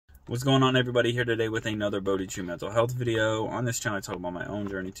What's going on, everybody? Here today with another Bodhi True mental health video. On this channel I talk about my own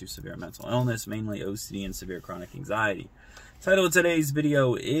journey to severe mental illness, mainly OCD and severe chronic anxiety. Title of today's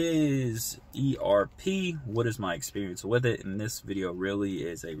video is ERP. What is my experience with it? And this video really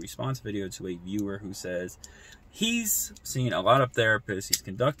is a response video to a viewer who says he's seen a lot of therapists, he's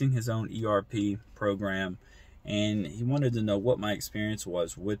conducting his own ERP program, and he wanted to know what my experience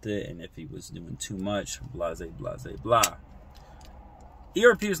was with it and if he was doing too much, blase, blase, blah.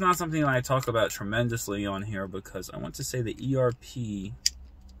 ERP is not something that I talk about tremendously on here because I want to say that ERP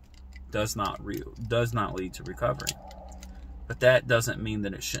does not lead to recovery. But that doesn't mean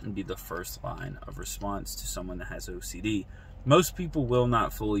that it shouldn't be the first line of response to someone that has OCD. Most people will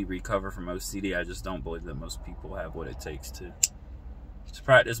not fully recover from OCD. I just don't believe that most people have what it takes to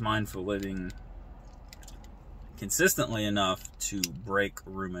practice mindful living consistently enough to break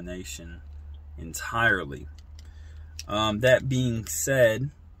rumination entirely. That being said,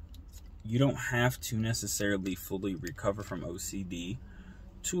 you don't have to necessarily fully recover from OCD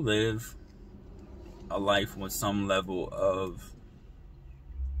to live a life with some level of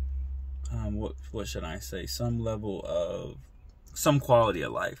what should I say? Some quality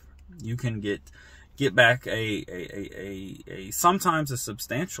of life. You can get back a sometimes a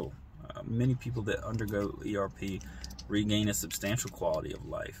substantial. Many people that undergo ERP regain a substantial quality of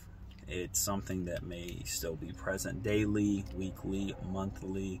life. It's something that may still be present daily, weekly,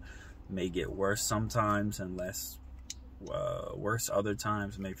 monthly, may get worse sometimes and worse other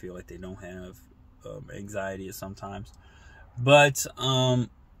times, may feel like they don't have anxiety sometimes. But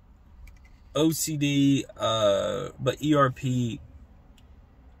OCD, but ERP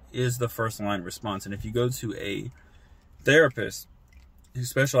is the first line response. And if you go to a therapist who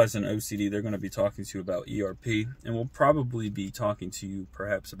specializes in OCD, they're going to be talking to you about ERP, and we'll probably be talking to you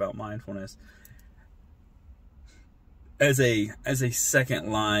perhaps about mindfulness as a second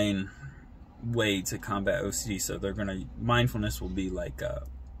line way to combat OCD. So they're going to, mindfulness will be like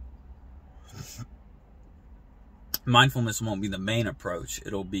mindfulness won't be the main approach.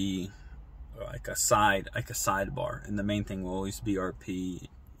 It'll be like a sidebar, and the main thing will always be ERP,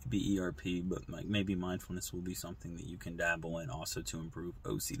 but like maybe mindfulness will be something that you can dabble in also to improve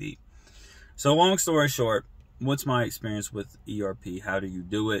OCD. So long story short, what's my experience with ERP? How do you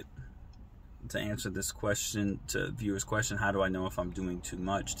do it? To answer this question, to viewer's question, how do I know if I'm doing too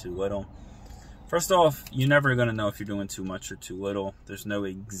much, too little? First off, you're never going to know if you're doing too much or too little. There's no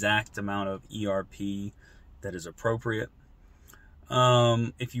exact amount of ERP that is appropriate.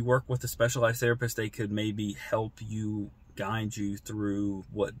 If you work with a specialized therapist, they could maybe help you, guide you through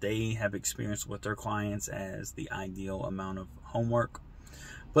what they have experienced with their clients as the ideal amount of homework.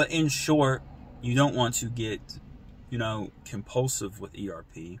 But in short, you don't want to get, compulsive with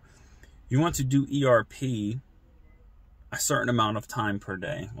ERP. You want to do ERP a certain amount of time per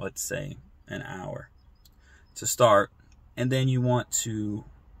day, let's say an hour to start, and then you want to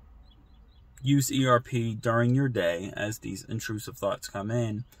use ERP during your day as these intrusive thoughts come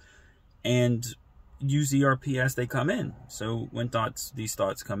in, and use ERP as they come in. So when these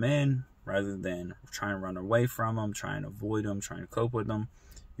thoughts come in, rather than trying to run away from them, trying to avoid them, trying to cope with them,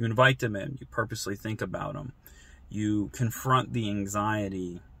 you invite them in. You purposely think about them. You confront the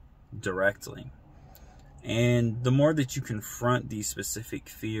anxiety directly. And the more that you confront these specific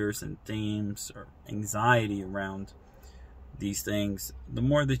fears and themes or anxiety around these things, the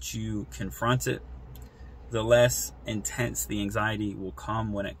more that you confront it, the less intense the anxiety will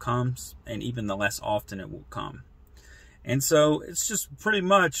come when it comes, and even the less often it will come. And so it's just pretty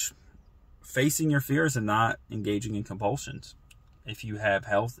much facing your fears and not engaging in compulsions. If you have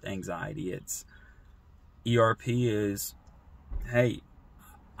health anxiety, it's ERP is, hey,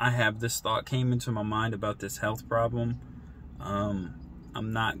 I have this thought came into my mind about this health problem. I'm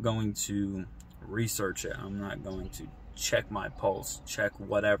not going to research it. I'm not going to check my pulse, check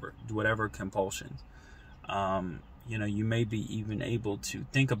whatever compulsions. You may be even able to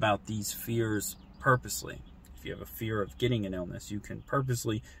think about these fears purposely. If you have a fear of getting an illness, you can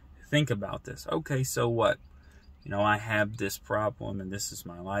purposely think about this. Okay, so what? I have this problem and this is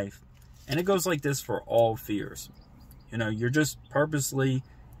my life. And it goes like this for all fears. You're just purposely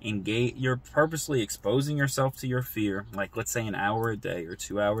you're purposely exposing yourself to your fear, like let's say an hour a day or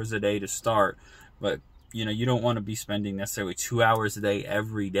 2 hours a day to start. But, you don't want to be spending necessarily 2 hours a day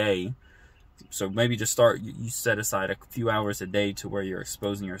every day. So maybe to start, you set aside a few hours a day to where you're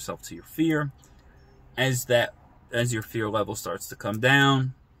exposing yourself to your fear. As your fear level starts to come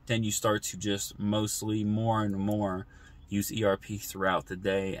down, then you start to just mostly more and more use ERP throughout the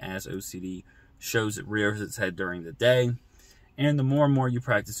day as OCD rears its head during the day. And the more and more you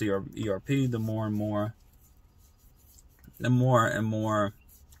practice your ERP, the more and more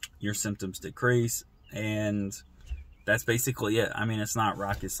your symptoms decrease, and that's basically it. I mean, it's not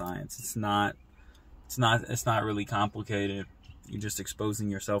rocket science. It's not really complicated. You're just exposing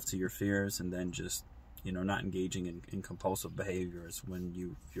yourself to your fears, and then just, you know, not engaging in compulsive behaviors when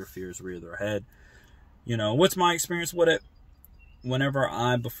your fears rear their head. You know, what's my experience with it?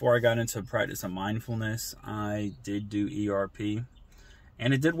 Before I got into practice of mindfulness, I did do ERP,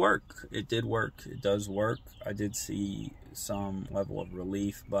 and it did work. It does work. I did see some level of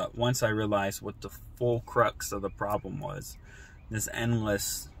relief, but once I realized what the full crux of the problem was, this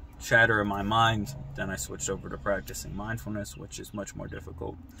endless chatter in my mind, then I switched over to practicing mindfulness, which is much more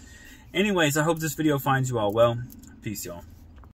difficult. Anyways, I hope this video finds you all well. Peace, y'all.